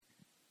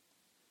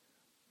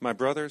My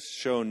brothers,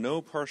 show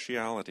no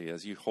partiality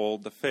as you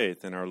hold the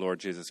faith in our Lord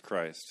Jesus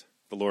Christ,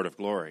 the Lord of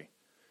glory.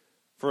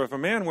 For if a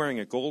man wearing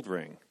a gold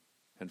ring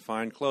and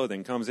fine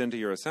clothing comes into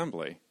your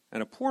assembly,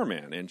 and a poor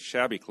man in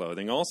shabby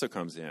clothing also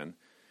comes in,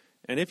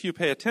 and if you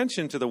pay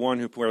attention to the one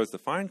who wears the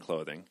fine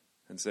clothing,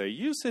 and say,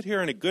 "You sit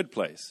here in a good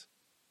place,"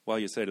 while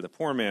you say to the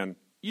poor man,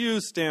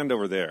 "You stand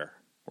over there,"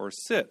 or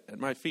 "Sit at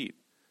my feet,"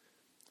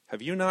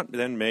 have you not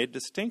then made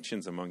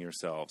distinctions among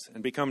yourselves,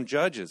 and become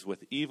judges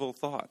with evil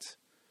thoughts?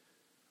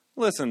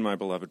 Listen, my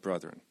beloved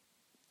brethren.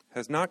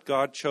 Has not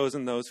God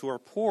chosen those who are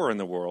poor in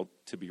the world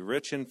to be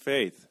rich in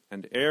faith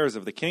and heirs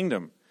of the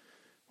kingdom,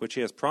 which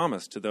he has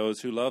promised to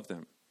those who love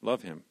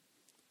him?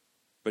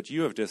 But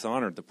you have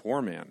dishonored the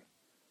poor man.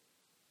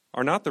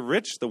 Are not the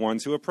rich the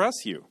ones who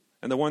oppress you,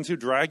 and the ones who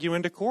drag you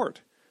into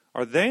court?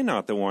 Are they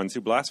not the ones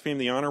who blaspheme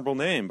the honorable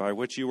name by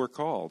which you were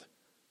called?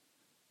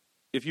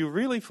 If you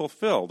really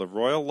fulfill the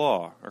royal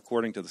law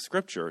according to the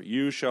Scripture,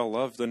 "You shall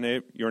love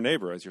your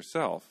neighbor as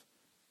yourself,"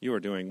 you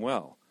are doing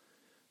well.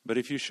 But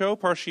if you show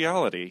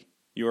partiality,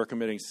 you are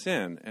committing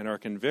sin and are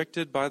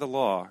convicted by the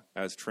law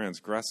as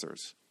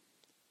transgressors.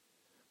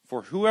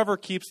 For whoever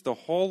keeps the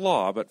whole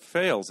law but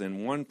fails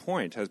in one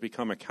point has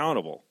become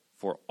accountable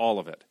for all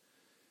of it.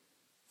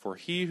 For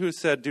he who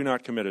said, "Do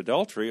not commit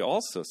adultery,"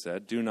 also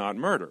said, "Do not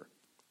murder."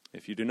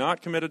 If you do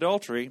not commit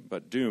adultery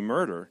but do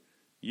murder,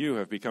 you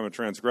have become a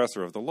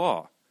transgressor of the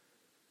law.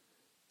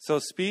 So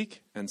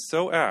speak and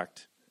so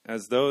act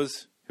as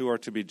those who are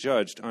to be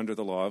judged under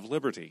the law of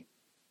liberty.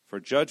 For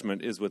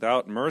judgment is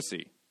without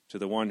mercy to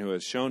the one who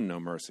has shown no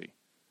mercy.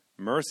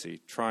 Mercy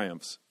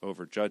triumphs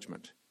over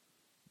judgment.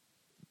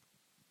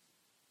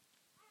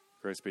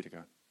 Grace be to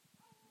God.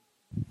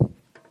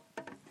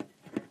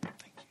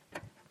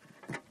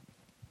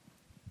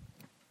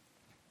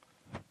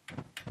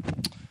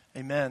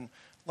 Amen.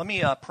 Let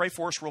me pray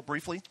for us real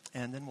briefly,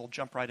 and then we'll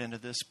jump right into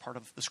this part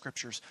of the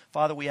Scriptures.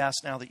 Father, we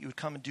ask now that you would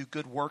come and do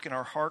good work in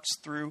our hearts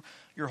through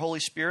your Holy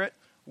Spirit,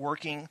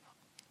 working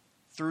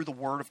through the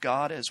Word of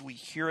God as we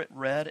hear it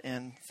read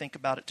and think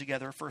about it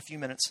together for a few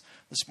minutes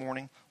this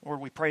morning. Lord,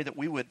 we pray that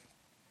we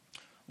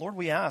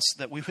ask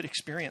that we would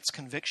experience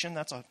conviction.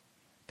 That's a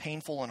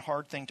painful and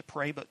hard thing to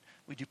pray, but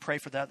we do pray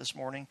for that this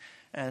morning.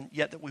 And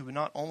yet that we would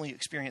not only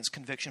experience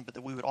conviction, but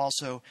that we would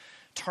also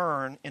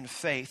turn in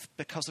faith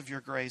because of your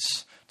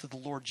grace to the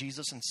Lord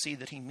Jesus and see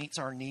that he meets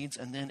our needs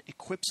and then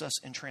equips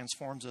us and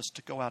transforms us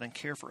to go out and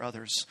care for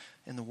others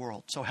in the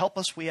world. So help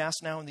us, we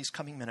ask now in these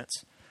coming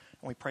minutes,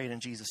 and we pray it in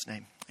Jesus'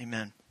 name.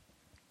 Amen.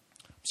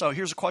 So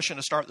here's a question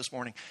to start this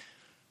morning.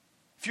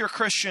 If you're a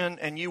Christian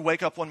and you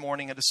wake up one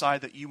morning and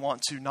decide that you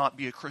want to not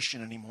be a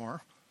Christian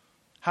anymore,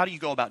 how do you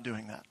go about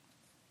doing that?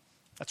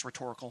 That's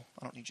rhetorical.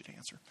 I don't need you to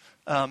answer.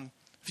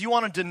 If you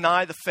want to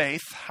deny the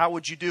faith, how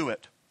would you do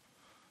it?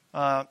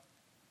 Do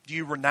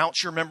you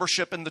renounce your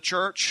membership in the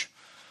church?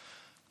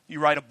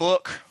 You write a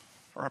book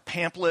or a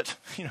pamphlet,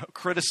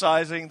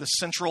 criticizing the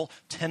central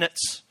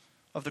tenets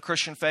of the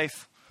Christian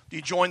faith? Do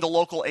you join the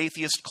local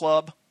atheist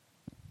club?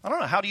 I don't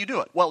know. How do you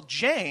do it? Well,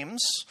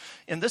 James,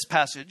 in this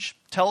passage,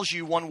 tells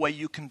you one way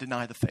you can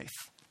deny the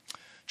faith.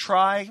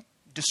 Try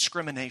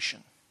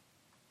discrimination,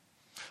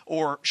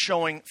 or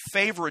showing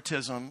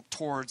favoritism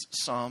towards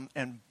some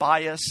and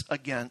bias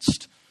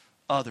against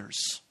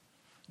others.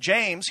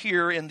 James,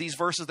 here in these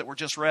verses that were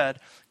just read,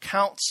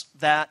 counts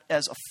that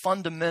as a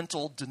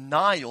fundamental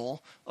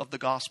denial of the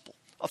gospel,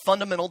 a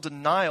fundamental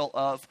denial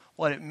of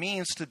what it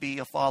means to be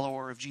a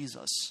follower of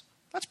Jesus.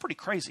 That's pretty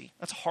crazy.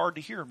 That's hard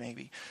to hear,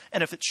 maybe.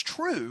 And if it's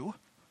true,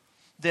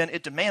 then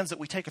it demands that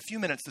we take a few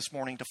minutes this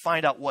morning to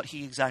find out what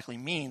he exactly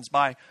means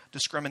by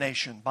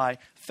discrimination, by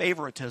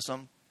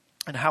favoritism,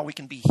 and how we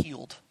can be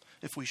healed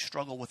if we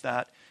struggle with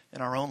that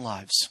in our own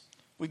lives.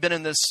 We've been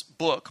in this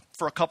book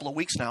for a couple of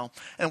weeks now,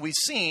 and we've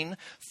seen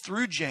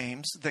through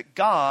James that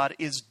God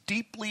is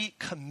deeply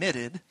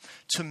committed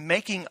to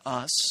making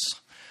us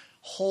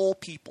whole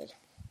people,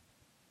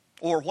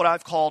 or what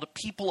I've called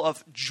people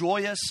of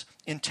joyous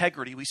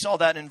integrity. We saw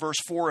that in verse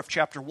 4 of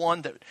chapter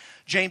 1, that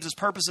James's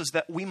purpose is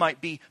that we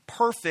might be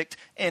perfect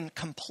and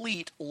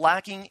complete,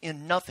 lacking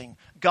in nothing.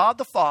 God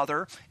the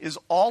Father is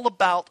all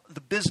about the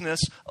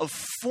business of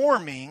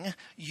forming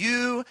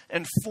you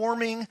and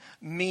forming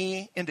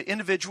me into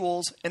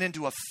individuals and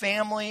into a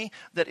family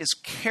that is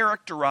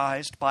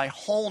characterized by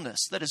wholeness,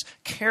 that is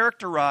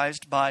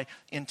characterized by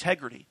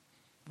integrity.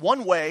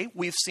 One way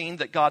we've seen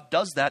that God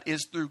does that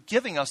is through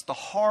giving us the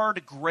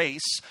hard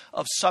grace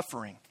of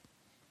suffering,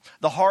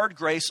 the hard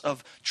grace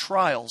of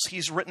trials.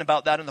 He's written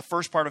about that in the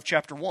first part of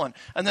chapter 1.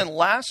 And then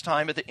last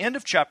time, at the end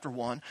of chapter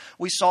 1,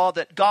 we saw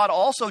that God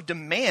also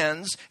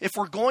demands, if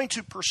we're going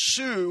to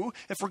pursue,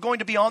 if we're going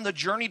to be on the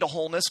journey to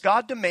wholeness,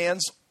 God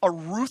demands a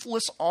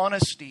ruthless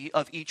honesty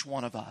of each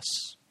one of us.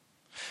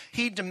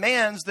 He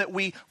demands that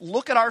we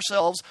look at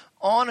ourselves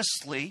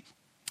honestly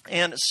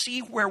and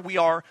see where we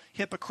are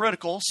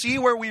hypocritical, see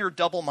where we are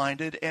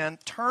double-minded, and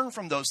turn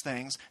from those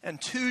things and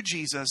to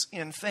Jesus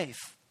in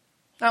faith.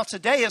 Now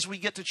today, as we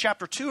get to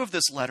chapter 2 of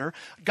this letter,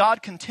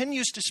 God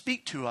continues to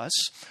speak to us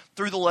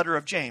through the letter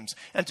of James.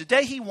 And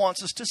today he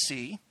wants us to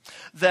see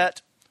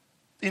that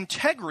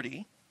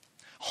integrity,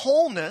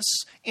 wholeness,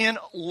 in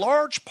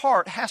large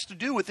part has to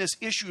do with this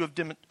issue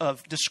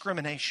of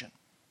discrimination.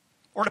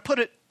 Or to put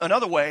it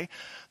another way,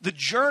 the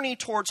journey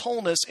towards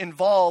wholeness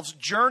involves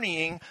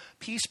journeying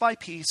piece by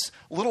piece,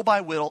 little by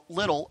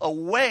little,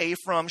 away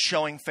from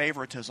showing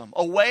favoritism,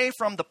 away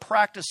from the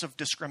practice of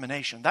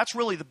discrimination. That's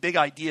really the big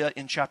idea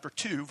in chapter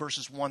 2,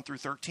 verses 1 through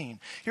 13.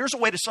 Here's a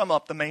way to sum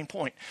up the main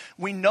point.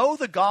 We know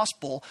the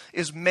gospel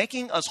is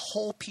making us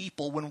whole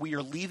people when we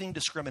are leaving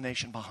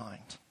discrimination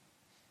behind.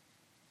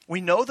 We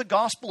know the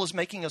gospel is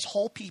making us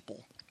whole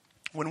people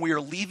when we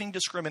are leaving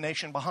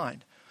discrimination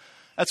behind.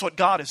 That's what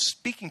God is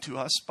speaking to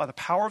us by the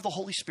power of the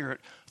Holy Spirit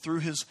through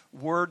his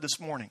word this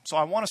morning. So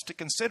I want us to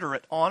consider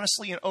it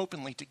honestly and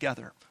openly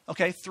together.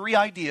 Okay, 3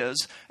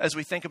 ideas as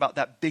we think about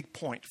that big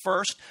point.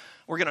 First,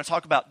 we're going to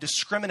talk about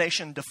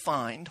discrimination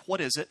defined.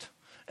 What is it?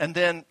 And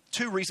then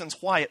 2 reasons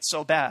why it's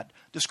so bad.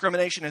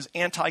 Discrimination is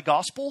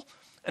anti-gospel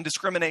and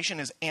discrimination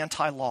is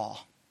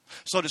anti-law.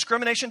 So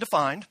discrimination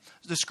defined,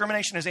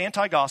 discrimination is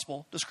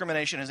anti-gospel,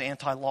 discrimination is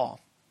anti-law.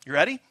 You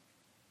ready?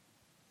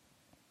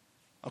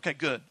 Okay,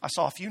 good. I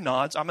saw a few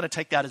nods. I'm going to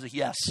take that as a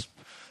yes.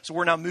 So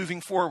we're now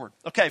moving forward.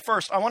 Okay,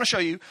 first, I want to show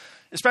you,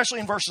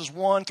 especially in verses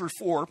 1 through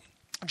 4,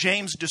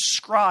 James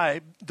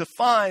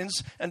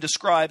defines and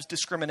describes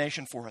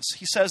discrimination for us.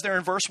 He says there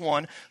in verse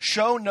 1,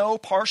 show no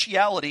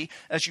partiality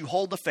as you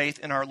hold the faith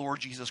in our Lord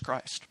Jesus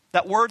Christ.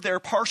 That word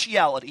there,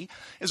 partiality,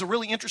 is a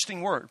really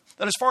interesting word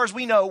that, as far as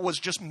we know, was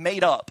just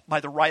made up by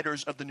the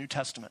writers of the New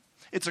Testament.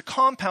 It's a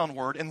compound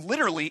word, and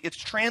literally it's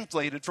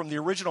translated from the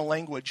original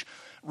language,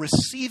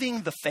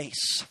 receiving the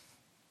face.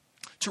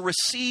 To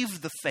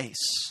receive the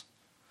face.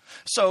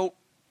 So,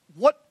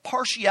 what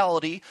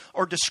partiality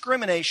or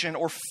discrimination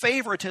or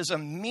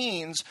favoritism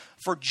means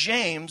for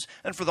James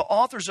and for the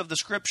authors of the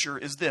scripture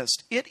is this.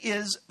 It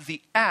is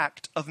the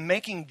act of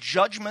making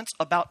judgments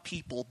about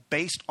people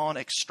based on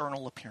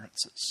external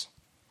appearances.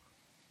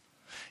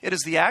 It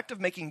is the act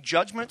of making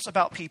judgments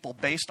about people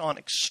based on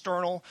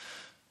external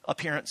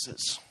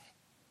appearances.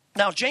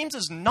 Now, James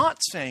is not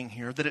saying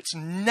here that it's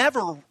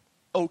never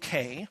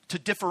okay to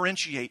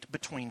differentiate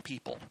between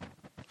people.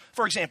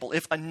 For example,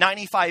 if a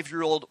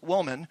 95-year-old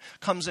woman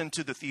comes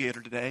into the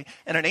theater today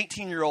and an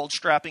 18-year-old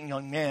strapping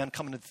young man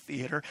come into the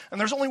theater and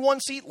there's only one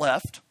seat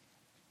left,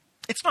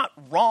 it's not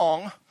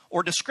wrong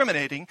or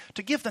discriminating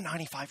to give the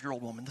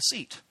 95-year-old woman the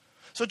seat.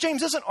 So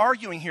James isn't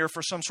arguing here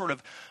for some sort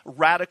of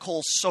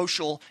radical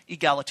social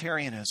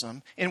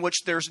egalitarianism in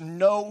which there's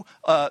no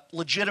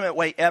legitimate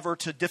way ever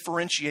to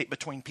differentiate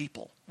between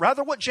people.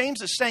 Rather, what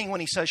James is saying when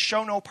he says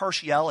show no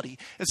partiality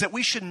is that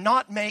we should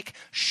not make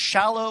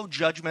shallow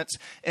judgments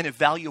and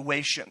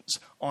evaluations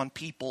on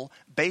people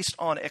based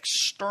on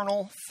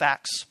external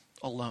facts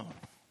alone.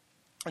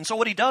 And so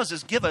what he does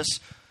is give us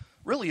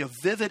really a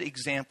vivid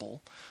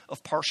example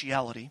of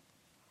partiality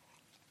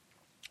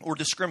or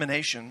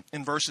discrimination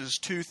in verses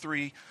 2,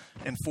 3,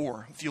 and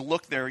 4. If you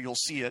look there, you'll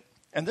see it.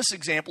 And this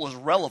example is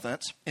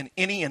relevant in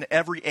any and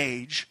every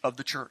age of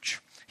the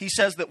church. He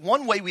says that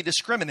one way we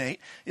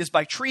discriminate is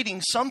by treating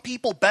some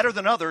people better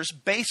than others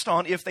based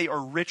on if they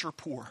are rich or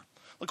poor.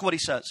 Look what he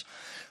says.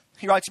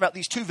 He writes about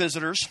these 2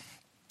 visitors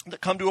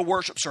that come to a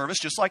worship service,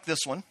 just like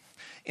this one,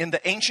 in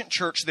the ancient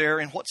church there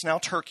in what's now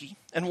Turkey.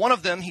 And one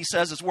of them, he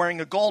says, is wearing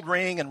a gold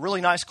ring and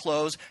really nice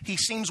clothes. He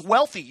seems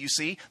wealthy, you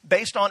see,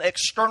 based on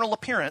external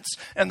appearance.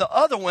 And the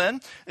other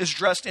one is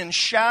dressed in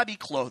shabby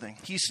clothing.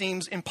 He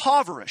seems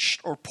impoverished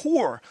or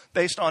poor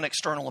based on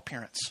external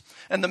appearance.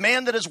 And the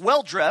man that is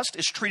well-dressed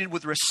is treated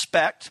with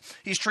respect.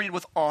 He's treated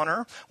with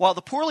honor, while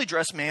the poorly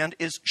dressed man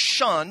is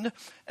shunned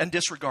and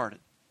disregarded.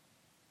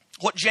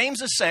 What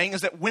James is saying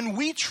is that when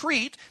we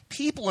treat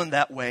people in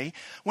that way,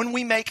 when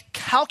we make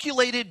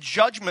calculated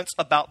judgments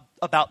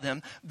about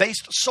them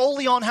based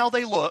solely on how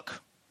they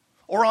look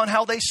or on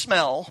how they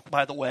smell,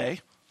 by the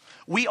way,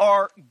 we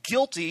are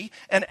guilty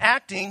and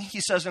acting, he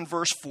says in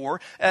verse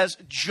 4, as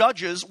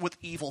judges with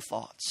evil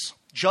thoughts.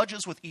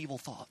 Judges with evil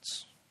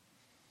thoughts.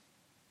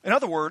 In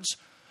other words,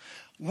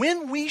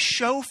 when we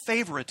show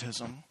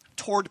favoritism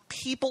toward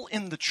people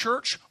in the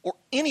church or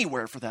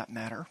anywhere for that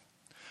matter,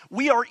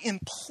 we are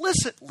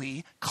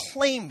implicitly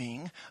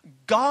claiming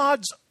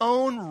God's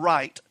own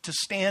right to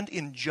stand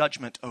in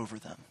judgment over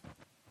them.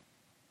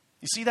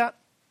 You see that?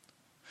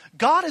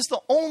 God is the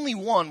only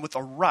one with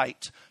a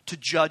right to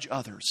judge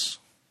others.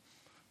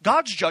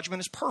 God's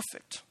judgment is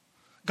perfect.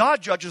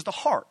 God judges the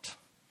heart.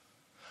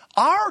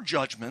 Our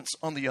judgments,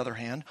 on the other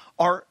hand,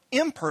 are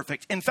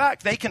imperfect. In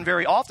fact, they can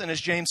very often, as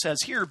James says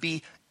here,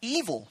 be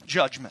evil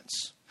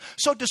judgments.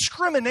 So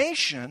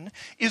discrimination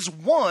is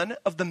one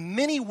of the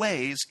many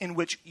ways in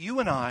which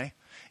you and I,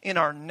 in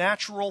our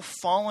natural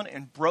fallen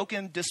and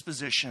broken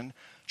disposition,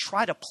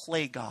 try to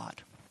play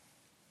God.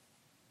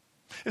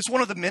 It's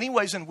one of the many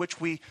ways in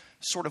which we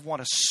sort of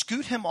want to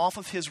scoot him off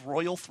of his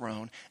royal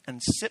throne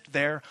and sit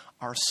there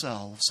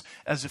ourselves,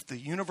 as if the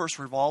universe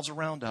revolves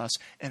around us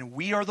and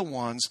we are the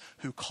ones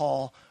who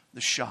call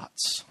the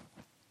shots.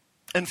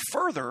 And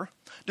further,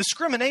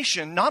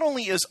 discrimination not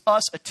only is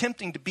us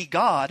attempting to be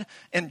God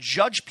and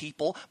judge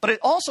people, but it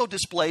also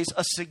displays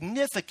a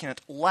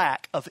significant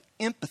lack of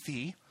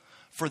empathy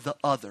for the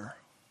other,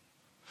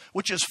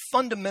 which is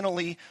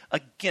fundamentally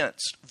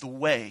against the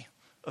way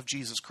of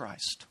Jesus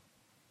Christ.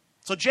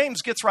 So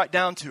James gets right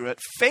down to it.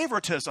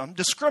 Favoritism,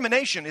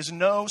 discrimination, is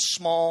no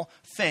small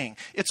thing.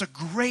 It's a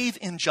grave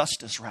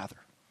injustice, rather.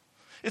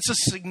 It's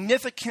a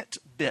significant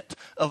bit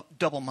of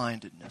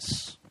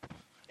double-mindedness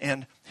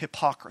and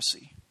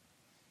hypocrisy.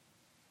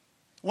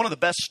 One of the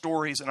best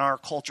stories in our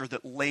culture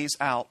that lays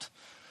out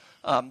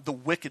the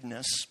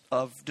wickedness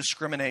of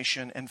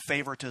discrimination and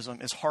favoritism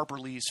is Harper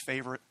Lee's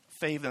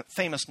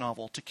famous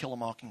novel, To Kill a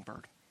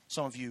Mockingbird.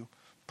 Some of you,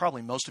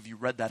 probably most of you,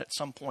 read that at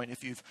some point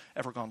if you've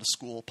ever gone to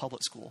school,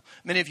 public school.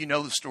 Many of you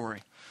know the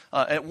story.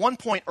 At one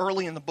point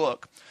early in the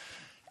book,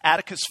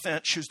 Atticus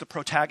Finch, who's the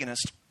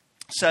protagonist,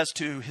 says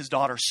to his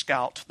daughter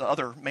Scout, the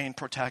other main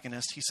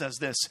protagonist, he says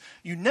this: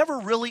 "You never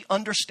really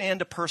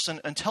understand a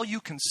person until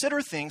you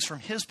consider things from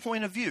his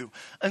point of view,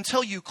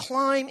 until you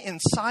climb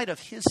inside of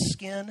his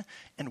skin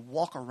and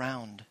walk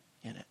around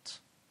in it."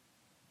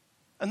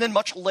 And then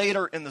much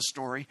later in the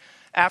story,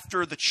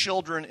 after the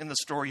children in the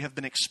story have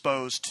been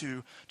exposed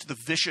to the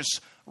vicious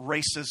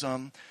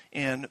racism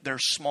in their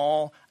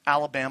small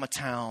Alabama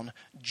town,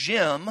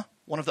 Jim,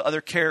 one of the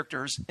other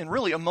characters, in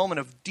really a moment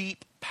of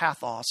deep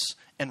pathos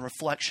and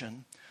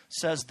reflection,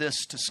 says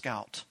this to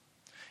Scout: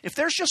 "If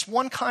there's just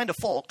one kind of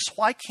folks,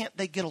 why can't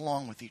they get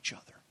along with each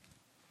other?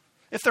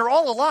 If they're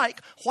all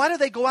alike, why do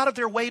they go out of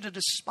their way to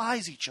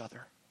despise each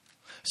other?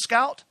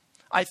 Scout,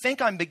 I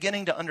think I'm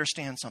beginning to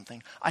understand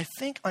something. I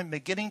think I'm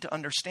beginning to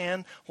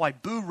understand why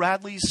Boo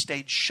Radley's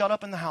stayed shut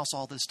up in the house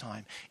all this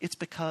time. It's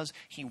because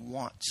he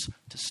wants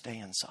to stay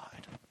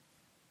inside."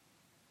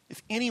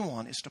 If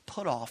anyone is to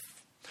put off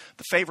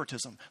the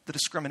favoritism, the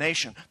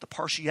discrimination, the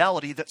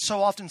partiality that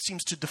so often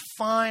seems to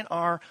define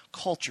our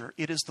culture,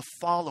 it is the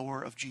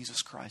follower of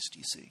Jesus Christ,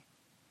 you see.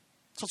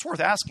 So it's worth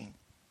asking.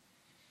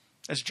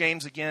 As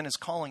James again is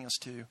calling us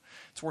to,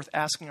 it's worth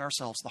asking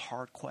ourselves the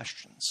hard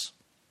questions.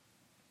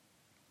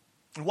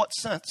 In what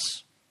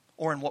sense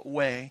or in what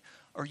way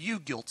are you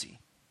guilty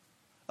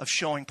of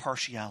showing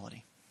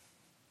partiality?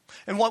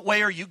 In what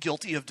way are you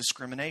guilty of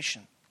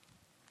discrimination?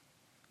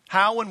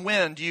 How and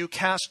when do you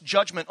cast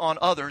judgment on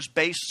others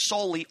based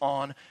solely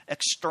on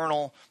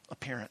external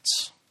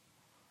appearance?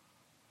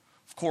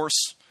 Of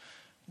course,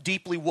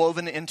 deeply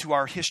woven into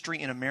our history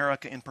in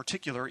America in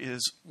particular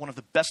is one of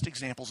the best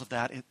examples of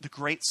that, the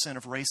great sin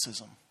of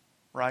racism,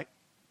 right?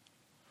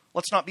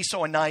 Let's not be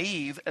so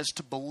naive as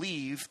to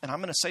believe, and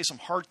I'm going to say some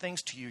hard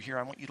things to you here,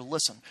 I want you to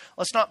listen.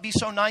 Let's not be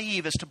so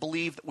naive as to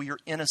believe that we are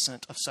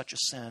innocent of such a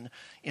sin,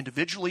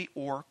 individually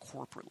or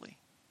corporately.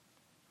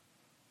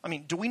 I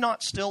mean, do we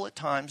not still at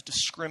times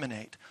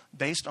discriminate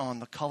based on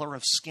the color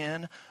of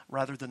skin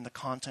rather than the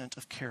content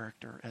of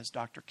character, as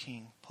Dr.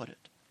 King put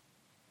it?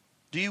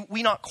 Do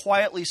we not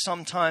quietly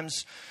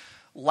sometimes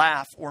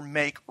laugh or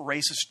make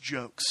racist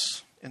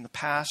jokes in the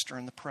past or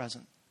in the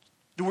present?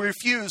 Do we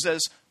refuse,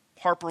 as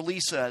Harper Lee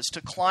says,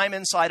 to climb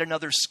inside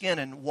another's skin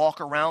and walk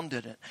around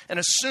in it and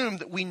assume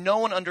that we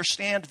know and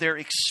understand their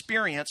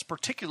experience,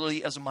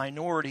 particularly as a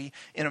minority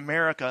in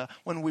America,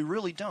 when we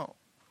really don't?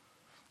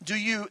 Do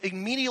you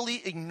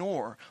immediately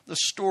ignore the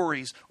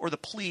stories or the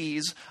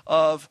pleas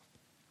of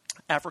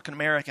African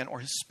American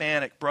or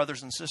Hispanic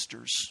brothers and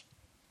sisters?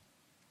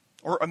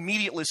 Or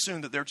immediately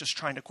assume that they're just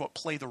trying to, quote,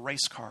 play the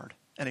race card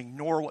and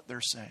ignore what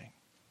they're saying?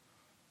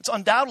 It's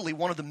undoubtedly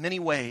one of the many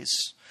ways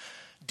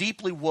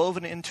deeply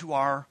woven into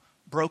our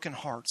broken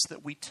hearts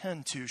that we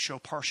tend to show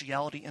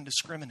partiality and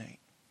discriminate.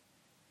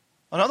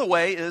 Another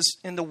way is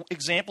in the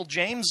example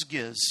James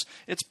gives.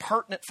 It's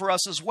pertinent for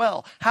us as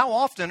well. How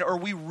often are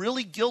we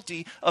really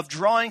guilty of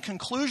drawing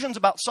conclusions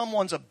about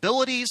someone's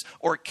abilities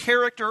or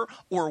character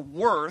or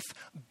worth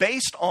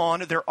based on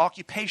their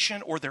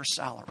occupation or their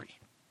salary,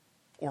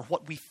 or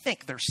what we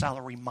think their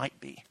salary might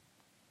be?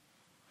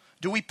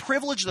 Do we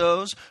privilege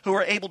those who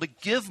are able to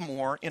give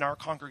more in our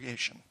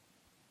congregation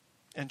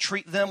and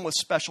treat them with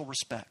special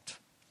respect?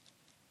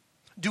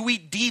 Do we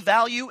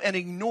devalue and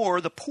ignore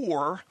the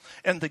poor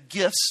and the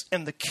gifts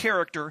and the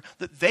character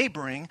that they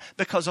bring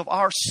because of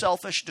our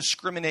selfish,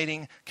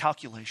 discriminating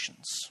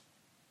calculations?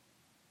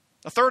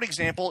 A third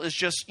example is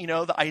just,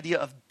 the idea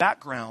of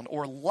background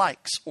or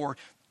likes or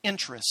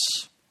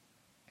interests.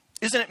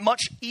 Isn't it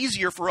much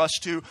easier for us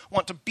to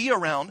want to be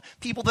around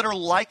people that are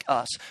like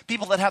us,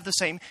 people that have the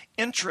same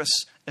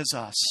interests as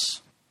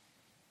us,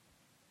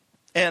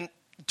 and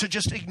to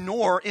just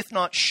ignore, if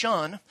not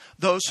shun,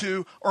 those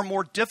who are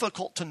more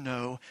difficult to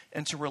know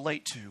and to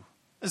relate to?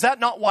 Is that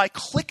not why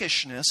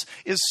cliquishness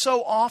is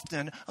so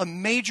often a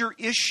major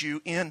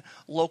issue in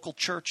local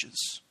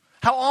churches?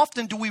 How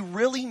often do we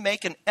really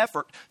make an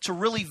effort to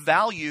really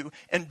value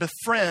and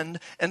befriend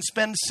and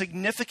spend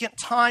significant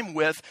time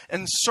with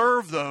and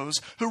serve those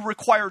who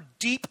require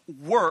deep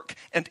work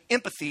and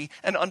empathy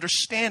and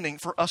understanding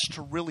for us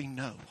to really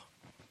know?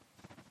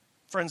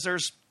 Friends,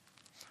 there's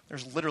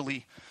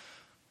literally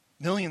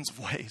millions of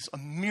ways, a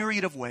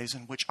myriad of ways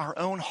in which our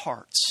own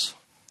hearts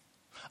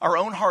our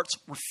own hearts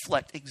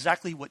reflect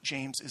exactly what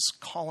James is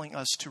calling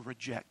us to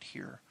reject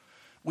here.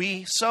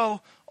 We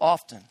so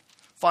often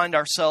find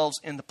ourselves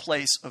in the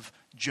place of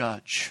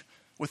judge,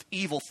 with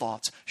evil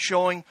thoughts,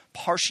 showing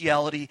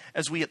partiality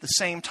as we at the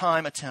same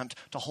time attempt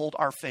to hold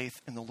our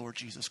faith in the Lord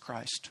Jesus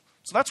Christ.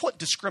 So that's what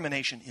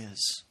discrimination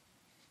is.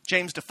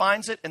 James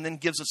defines it and then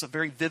gives us a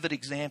very vivid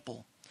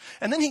example.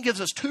 And then he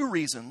gives us two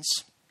reasons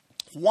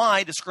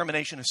why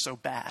discrimination is so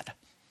bad.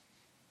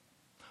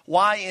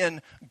 Why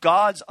in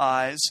God's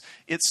eyes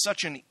it's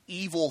such an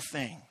evil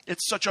thing.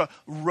 It's such a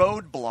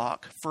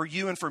roadblock for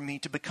you and for me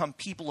to become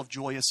people of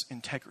joyous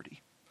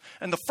integrity.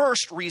 And the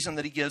first reason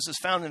that he gives is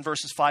found in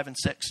verses 5 and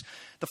 6.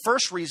 The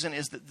first reason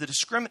is that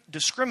the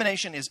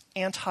discrimination is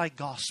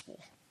anti-gospel.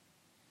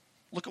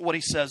 Look at what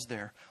he says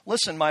there.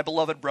 Listen, my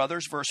beloved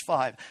brothers, verse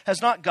 5.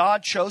 Has not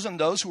God chosen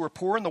those who are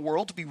poor in the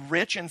world to be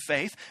rich in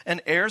faith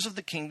and heirs of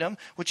the kingdom,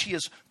 which he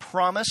has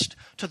promised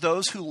to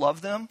those who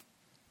love them?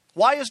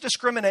 Why is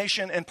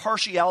discrimination and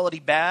partiality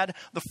bad?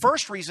 The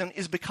first reason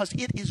is because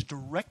it is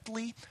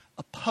directly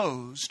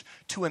opposed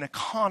to an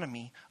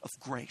economy of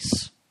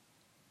grace.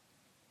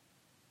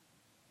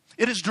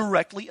 It is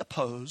directly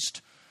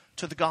opposed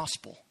to the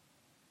gospel.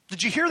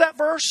 Did you hear that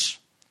verse?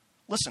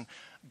 Listen,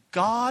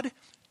 God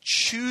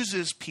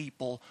chooses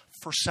people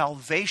for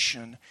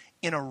salvation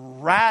in a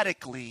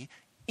radically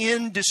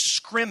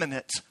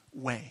indiscriminate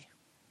way.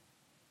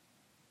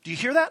 Do you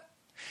hear that?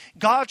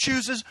 God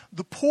chooses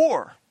the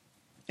poor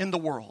in the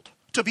world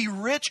to be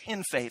rich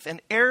in faith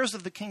and heirs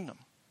of the kingdom.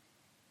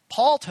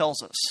 Paul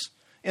tells us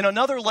in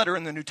another letter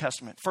in the New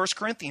Testament, 1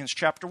 Corinthians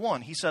chapter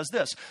 1, he says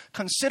this,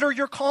 consider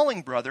your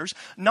calling, brothers.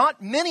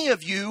 Not many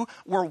of you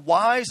were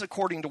wise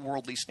according to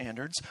worldly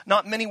standards.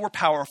 Not many were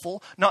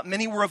powerful. Not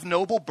many were of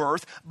noble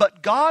birth.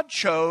 But God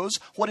chose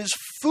what is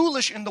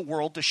foolish in the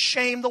world to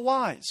shame the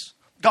wise.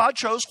 God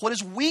chose what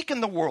is weak in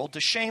the world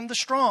to shame the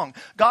strong.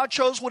 God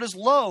chose what is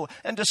low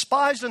and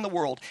despised in the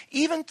world,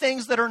 even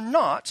things that are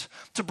not,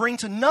 to bring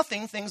to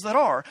nothing things that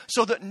are,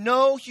 so that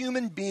no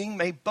human being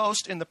may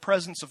boast in the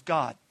presence of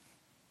God.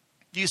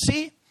 Do you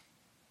see?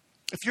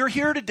 If you're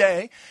here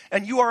today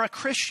and you are a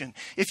Christian,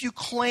 if you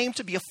claim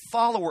to be a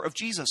follower of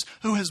Jesus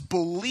who has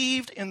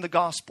believed in the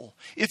gospel,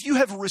 if you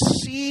have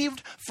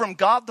received from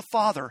God the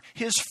Father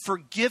his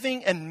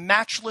forgiving and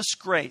matchless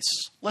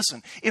grace,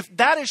 listen, if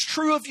that is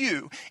true of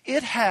you,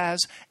 it has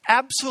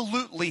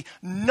absolutely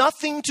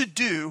nothing to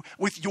do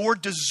with your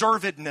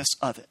deservedness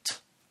of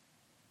it.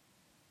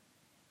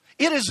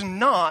 It is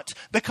not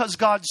because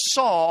God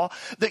saw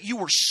that you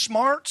were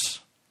smart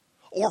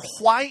or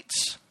white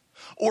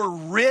or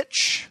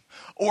rich,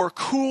 or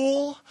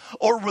cool,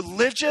 or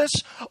religious,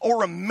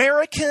 or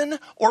American,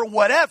 or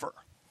whatever,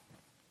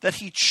 that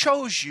he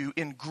chose you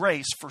in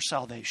grace for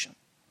salvation.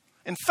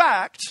 In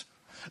fact,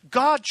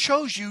 God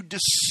chose you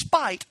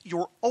despite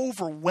your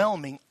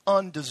overwhelming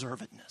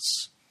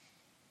undeservedness.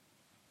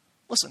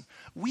 Listen,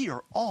 we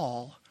are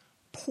all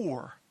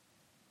poor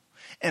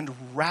and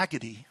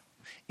raggedy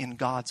in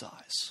God's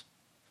eyes,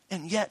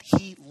 and yet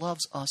he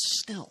loves us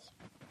still.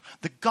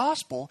 The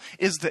gospel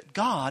is that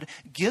God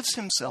gives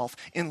himself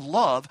in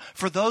love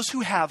for those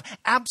who have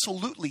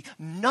absolutely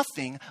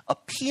nothing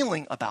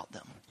appealing about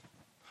them.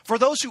 For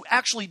those who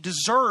actually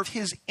deserve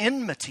his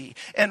enmity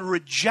and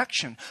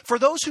rejection. For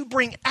those who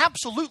bring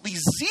absolutely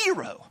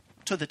zero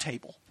to the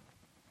table.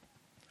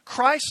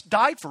 Christ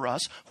died for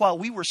us while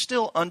we were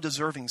still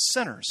undeserving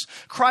sinners.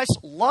 Christ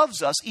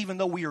loves us even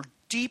though we are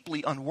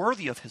deeply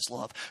unworthy of his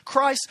love.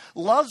 Christ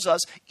loves us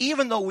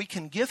even though we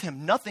can give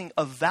him nothing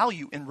of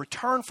value in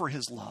return for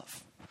his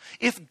love.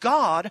 If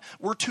God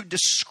were to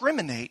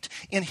discriminate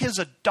in his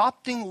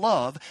adopting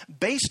love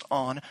based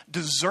on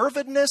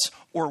deservedness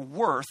or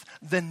worth,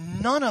 then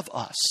none of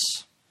us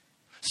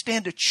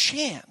stand a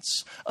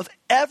chance of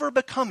ever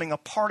becoming a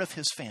part of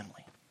his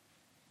family.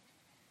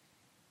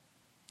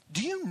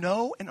 Do you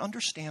know and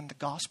understand the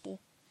gospel?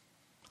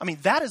 I mean,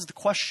 that is the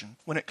question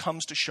when it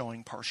comes to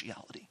showing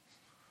partiality.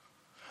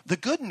 The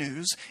good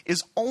news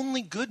is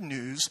only good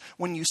news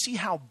when you see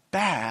how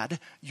bad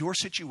your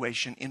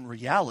situation in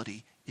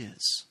reality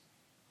is.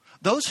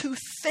 Those who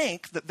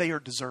think that they are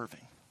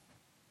deserving.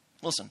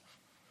 Listen,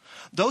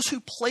 those who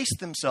place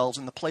themselves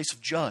in the place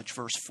of judge,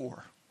 verse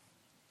 4.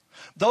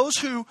 Those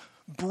who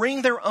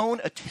bring their own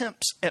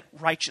attempts at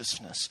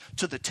righteousness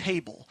to the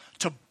table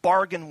to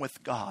bargain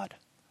with God.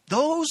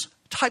 Those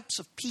types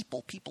of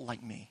people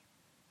like me,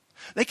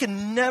 they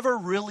can never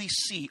really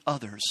see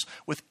others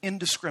with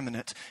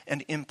indiscriminate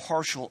and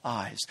impartial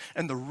eyes.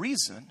 And the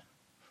reason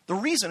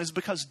is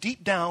because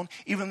deep down,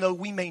 even though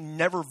we may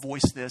never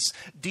voice this,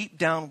 deep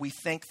down we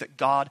think that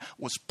God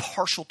was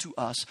partial to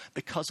us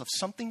because of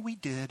something we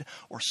did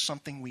or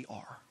something we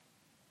are.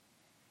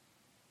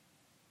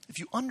 If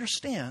you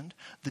understand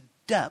the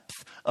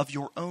depth of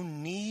your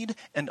own need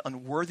and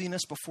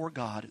unworthiness before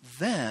God,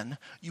 then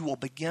you will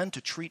begin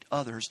to treat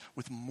others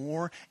with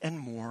more and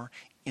more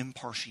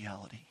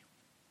impartiality,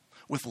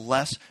 with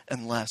less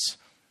and less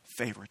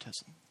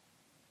favoritism.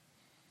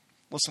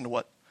 Listen to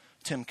what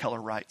Tim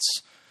Keller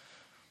writes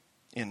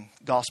in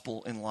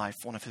Gospel in Life,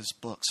 one of his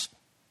books.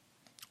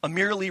 A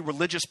merely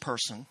religious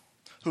person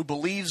who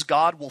believes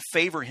God will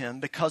favor him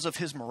because of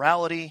his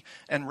morality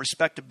and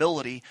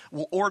respectability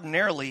will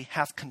ordinarily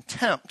have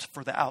contempt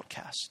for the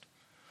outcast.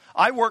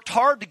 I worked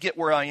hard to get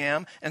where I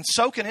am, and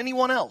so can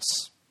anyone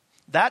else.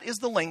 That is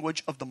the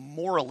language of the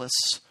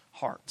moralist's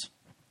heart.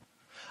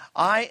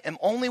 I am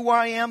only where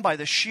I am by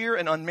the sheer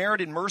and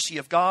unmerited mercy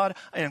of God.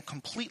 I am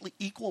completely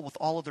equal with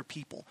all other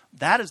people.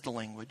 That is the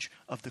language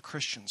of the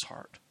Christian's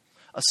heart.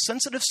 A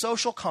sensitive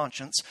social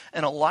conscience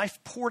and a life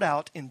poured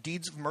out in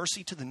deeds of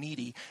mercy to the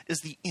needy is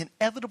the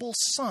inevitable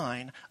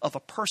sign of a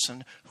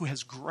person who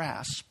has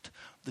grasped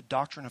the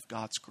doctrine of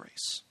God's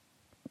grace.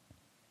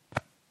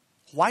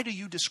 Why do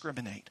you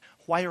discriminate?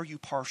 Why are you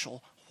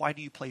partial? Why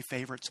do you play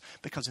favorites?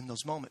 Because in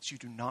those moments you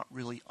do not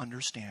really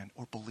understand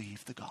or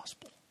believe the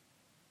gospel.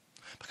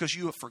 Because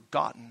you have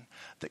forgotten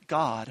that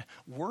God,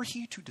 were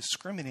he to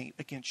discriminate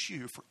against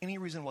you for any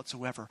reason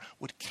whatsoever,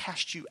 would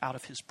cast you out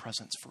of his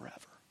presence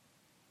forever.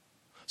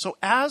 So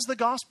as the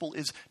gospel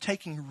is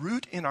taking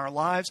root in our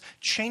lives,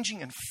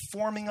 changing and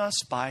forming us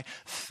by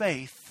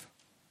faith,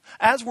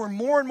 as we're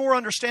more and more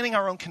understanding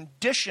our own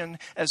condition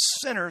as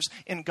sinners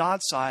in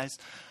God's eyes,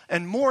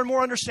 and more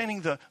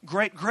understanding the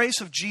great grace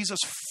of Jesus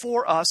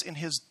for us in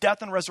his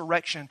death and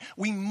resurrection,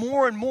 we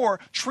more and more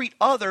treat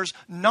others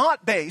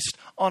not based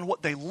on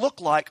what they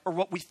look like or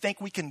what we think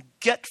we can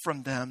get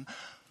from them,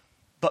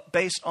 but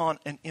based on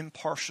an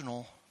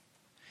impartial,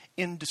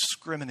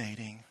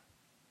 indiscriminating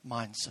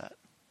mindset.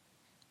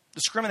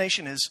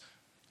 Discrimination is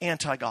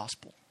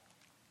anti-gospel.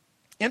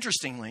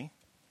 Interestingly,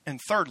 and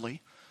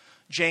thirdly,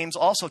 James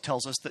also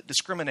tells us that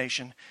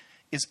discrimination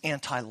is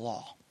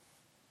anti-law.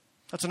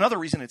 That's another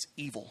reason it's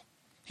evil.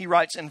 He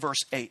writes in verse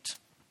 8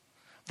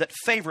 that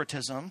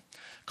favoritism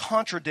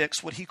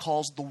contradicts what he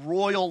calls the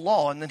royal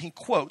law, and then he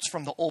quotes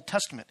from the Old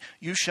Testament,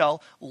 "You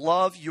shall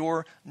love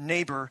your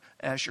neighbor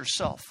as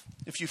yourself."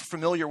 If you're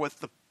familiar with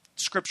the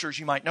scriptures,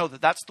 you might know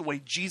that that's the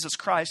way Jesus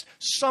Christ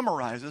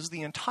summarizes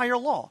the entire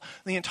law.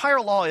 The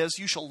entire law is,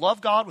 you shall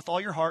love God with all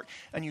your heart,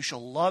 and you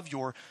shall love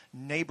your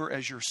neighbor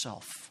as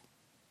yourself.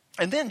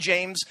 And then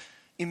James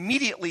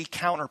immediately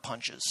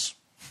counterpunches.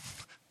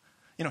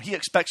 He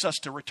expects us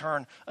to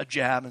return a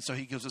jab, and so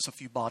he gives us a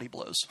few body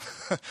blows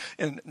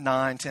in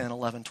 9, 10,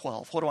 11,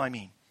 12. What do I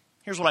mean?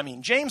 Here's what I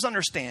mean. James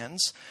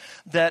understands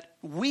that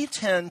we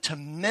tend to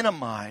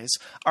minimize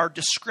our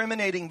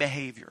discriminating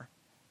behavior.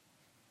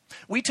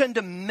 We tend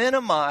to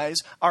minimize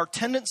our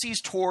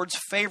tendencies towards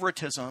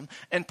favoritism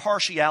and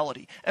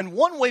partiality. And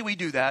one way we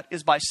do that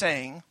is by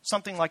saying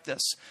something like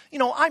this.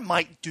 I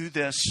might do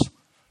this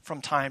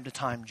from time to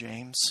time,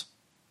 James,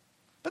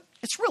 but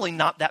it's really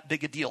not that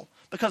big a deal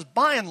because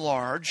by and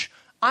large,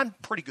 I'm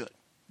pretty good.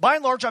 By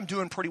and large, I'm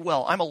doing pretty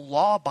well. I'm a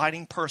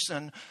law-abiding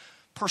person,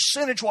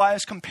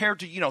 percentage-wise compared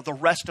to, the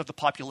rest of the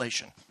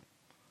population.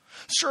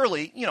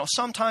 Surely,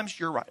 sometimes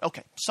you're right.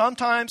 Okay,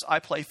 sometimes I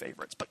play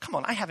favorites, but come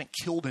on, I haven't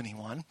killed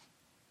anyone.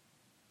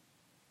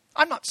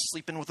 I'm not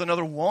sleeping with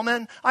another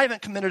woman. I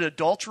haven't committed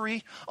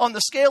adultery. On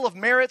the scale of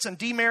merits and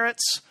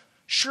demerits,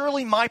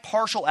 surely my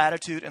partial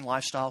attitude and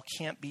lifestyle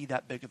can't be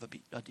that big of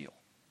a deal.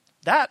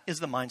 That is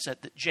the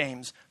mindset that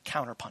James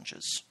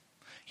counterpunches.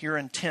 Here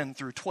in 10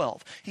 through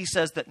 12, he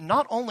says that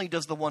not only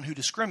does the one who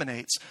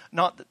discriminates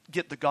not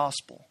get the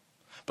gospel,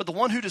 but the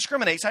one who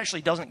discriminates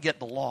actually doesn't get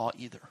the law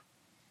either.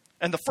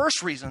 And the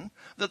first reason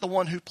that the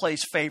one who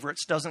plays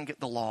favorites doesn't get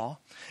the law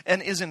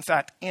and is in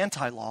fact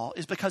anti-law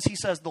is because he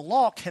says the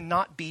law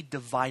cannot be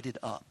divided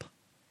up.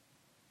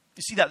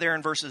 You see that there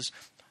in verses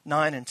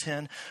 9 and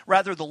 10.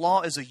 Rather, the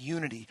law is a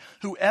unity.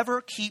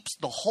 Whoever keeps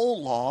the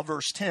whole law,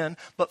 verse 10,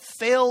 but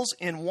fails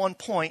in one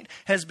point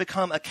has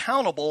become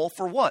accountable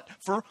for what?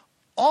 For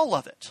all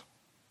of it.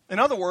 In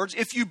other words,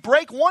 if you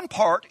break one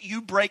part,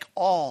 you break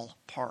all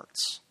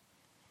parts.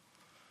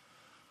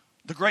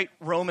 The great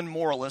Roman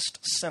moralist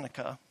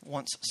Seneca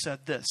once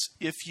said this,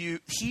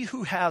 he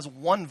who has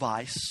one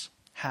vice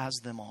has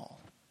them all.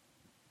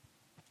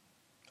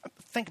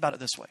 Think about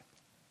it this way.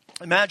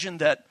 Imagine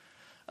that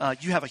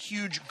you have a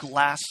huge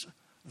glass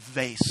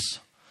vase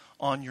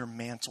on your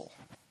mantle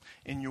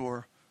in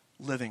your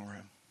living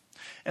room.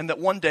 And that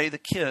one day the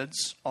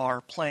kids are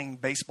playing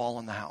baseball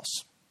in the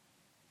house.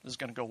 This is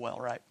going to go well,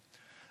 right?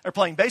 They're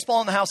playing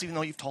baseball in the house even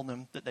though you've told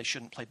them that they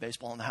shouldn't play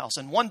baseball in the house.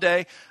 And one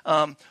day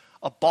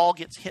a ball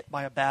gets hit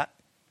by a bat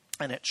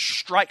and it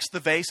strikes the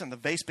vase and the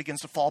vase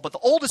begins to fall. But the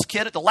oldest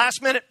kid at the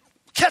last minute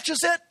catches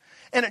it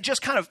and it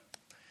just kind of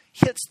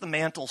hits the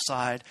mantle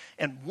side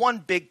and one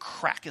big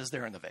crack is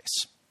there in the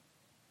vase.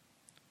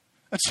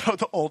 And so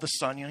the oldest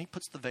son, he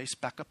puts the vase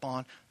back up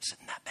on.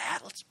 Isn't that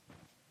bad? Let's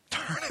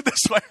turn it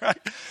this way, right?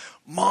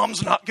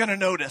 Mom's not going to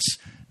notice.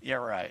 Yeah,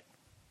 right.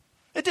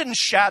 It didn't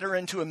shatter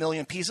into a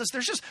million pieces.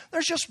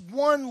 There's just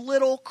one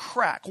little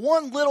crack,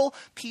 one little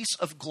piece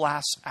of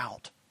glass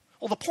out.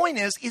 Well, the point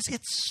is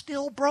it's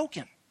still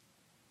broken.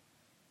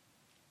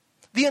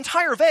 The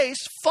entire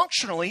vase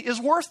functionally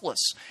is worthless.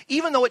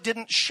 Even though it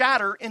didn't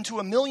shatter into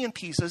a million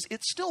pieces,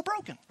 it's still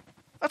broken.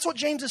 That's what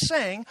James is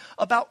saying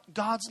about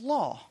God's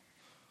law.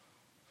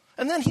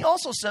 And then he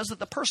also says that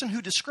the person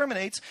who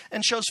discriminates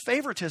and shows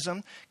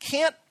favoritism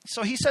can't,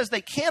 so he says they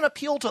can't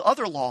appeal to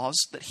other laws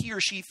that he or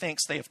she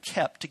thinks they have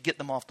kept to get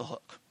them off the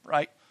hook,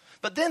 right?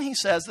 But then he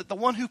says that the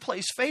one who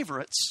plays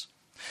favorites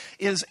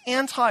is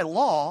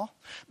anti-law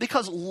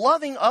because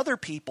loving other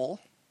people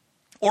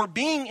or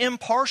being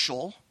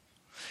impartial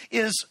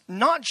is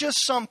not just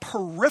some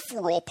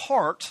peripheral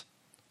part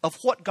of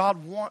what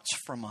God wants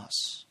from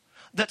us.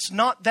 That's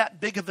not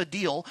that big of a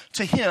deal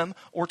to him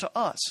or to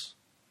us.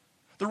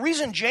 The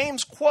reason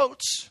James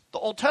quotes the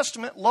Old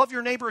Testament, love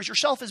your neighbor as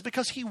yourself, is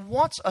because he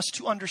wants us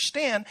to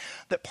understand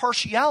that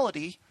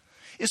partiality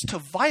is to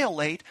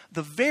violate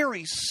the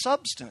very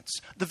substance,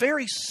 the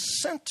very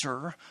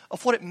center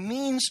of what it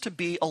means to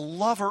be a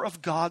lover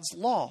of God's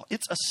law.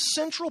 It's a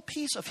central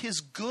piece of his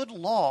good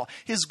law,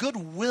 his good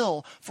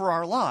will for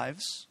our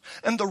lives.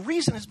 And the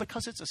reason is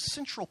because it's a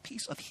central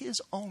piece of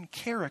his own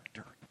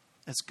character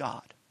as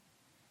God.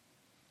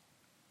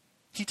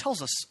 He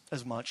tells us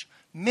as much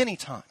many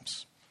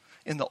times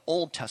in the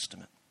Old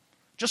Testament.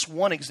 Just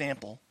one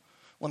example,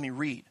 let me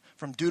read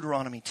from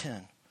Deuteronomy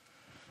 10.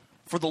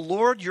 For the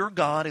Lord your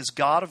God is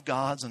God of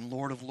gods and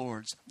Lord of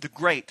lords, the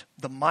great,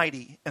 the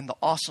mighty, and the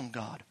awesome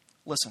God.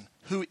 Listen,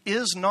 who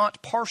is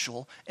not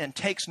partial and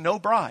takes no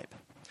bribe.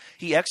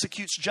 He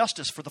executes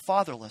justice for the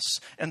fatherless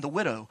and the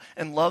widow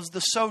and loves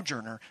the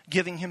sojourner,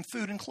 giving him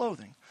food and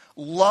clothing.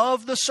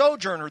 Love the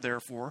sojourner,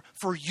 therefore,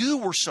 for you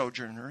were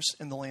sojourners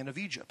in the land of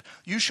Egypt.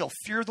 You shall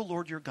fear the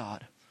Lord your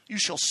God. You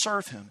shall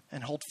serve him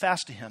and hold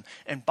fast to him,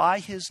 and by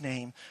his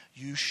name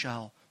you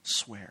shall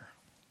swear.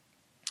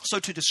 So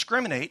to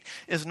discriminate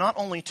is not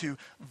only to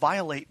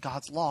violate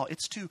God's law,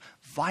 it's to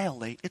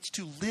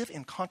live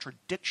in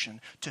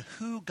contradiction to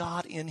who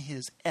God in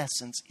his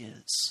essence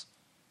is.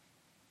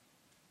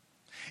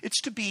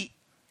 It's to be,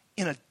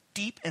 in a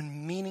deep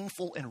and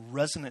meaningful and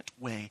resonant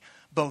way,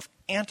 both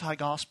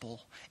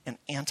anti-gospel and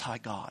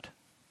anti-God.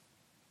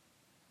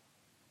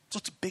 So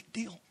it's a big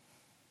deal.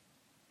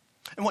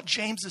 And what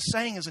James is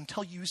saying is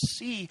until you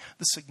see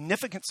the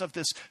significance of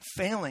this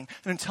failing,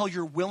 and until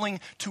you're willing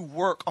to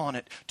work on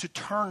it, to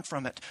turn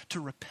from it,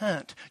 to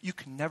repent, you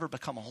can never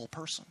become a whole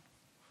person.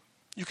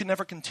 You can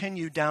never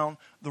continue down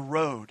the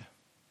road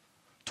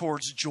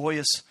towards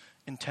joyous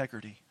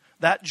integrity.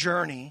 That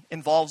journey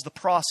involves the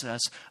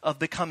process of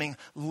becoming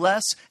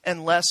less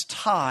and less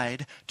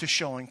tied to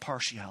showing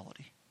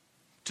partiality,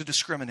 to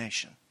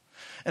discrimination.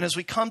 And as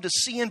we come to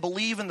see and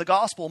believe in the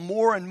gospel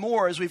more and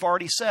more, as we've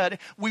already said,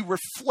 we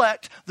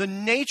reflect the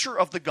nature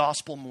of the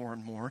gospel more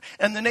and more,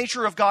 and the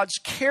nature of God's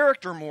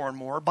character more and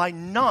more, by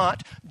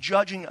not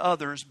judging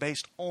others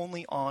based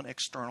only on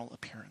external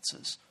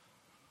appearances.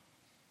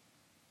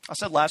 I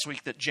said last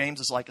week that James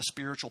is like a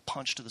spiritual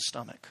punch to the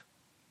stomach.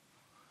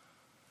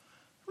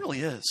 It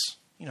really is.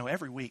 You know,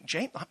 every week.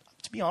 James,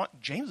 to be honest,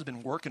 James has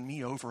been working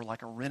me over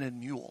like a rented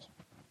mule.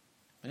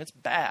 And it's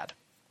bad.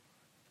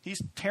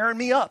 He's tearing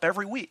me up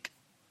every week.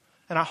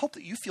 And I hope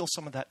that you feel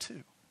some of that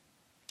too.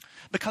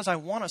 Because I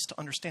want us to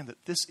understand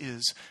that this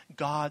is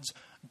God's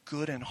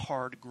good and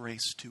hard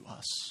grace to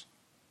us.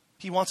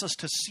 He wants us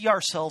to see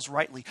ourselves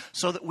rightly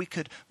so that we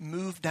could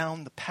move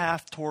down the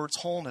path towards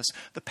wholeness,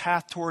 the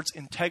path towards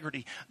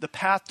integrity, the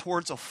path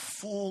towards a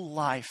full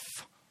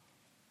life.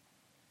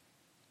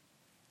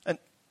 And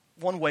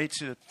one way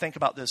to think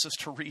about this is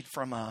to read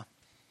from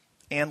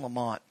Anne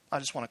Lamott. I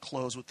just want to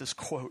close with this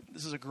quote.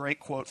 This is a great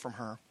quote from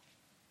her.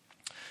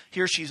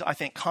 Here she's, I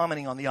think,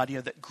 commenting on the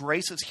idea that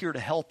grace is here to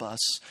help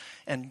us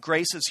and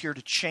grace is here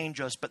to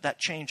change us, but that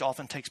change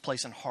often takes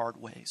place in hard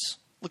ways.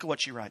 Look at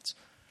what she writes.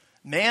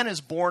 Man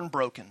is born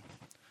broken.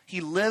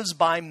 He lives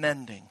by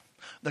mending.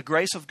 The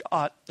grace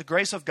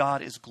of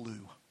God is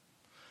glue.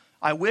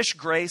 I wish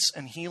grace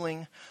and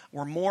healing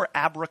were more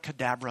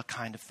abracadabra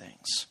kind of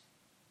things.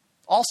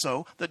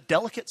 Also, the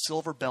delicate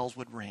silver bells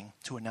would ring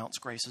to announce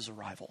grace's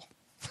arrival.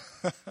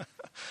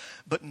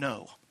 But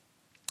no,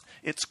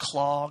 it's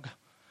clog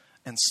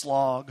and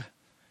slog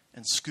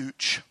and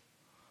scooch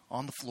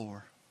on the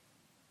floor,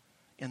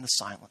 in the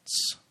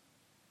silence,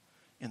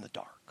 in the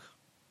dark.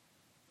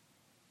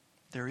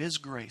 There is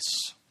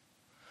grace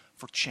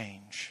for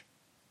change,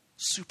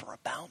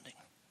 superabounding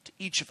to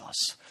each of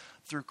us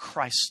through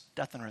Christ's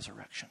death and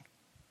resurrection.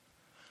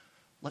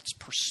 Let's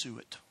pursue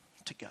it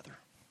together,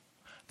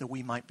 that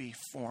we might be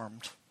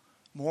formed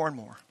more and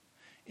more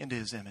into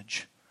his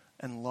image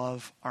and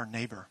love our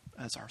neighbor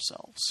as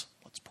ourselves.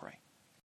 Let's pray.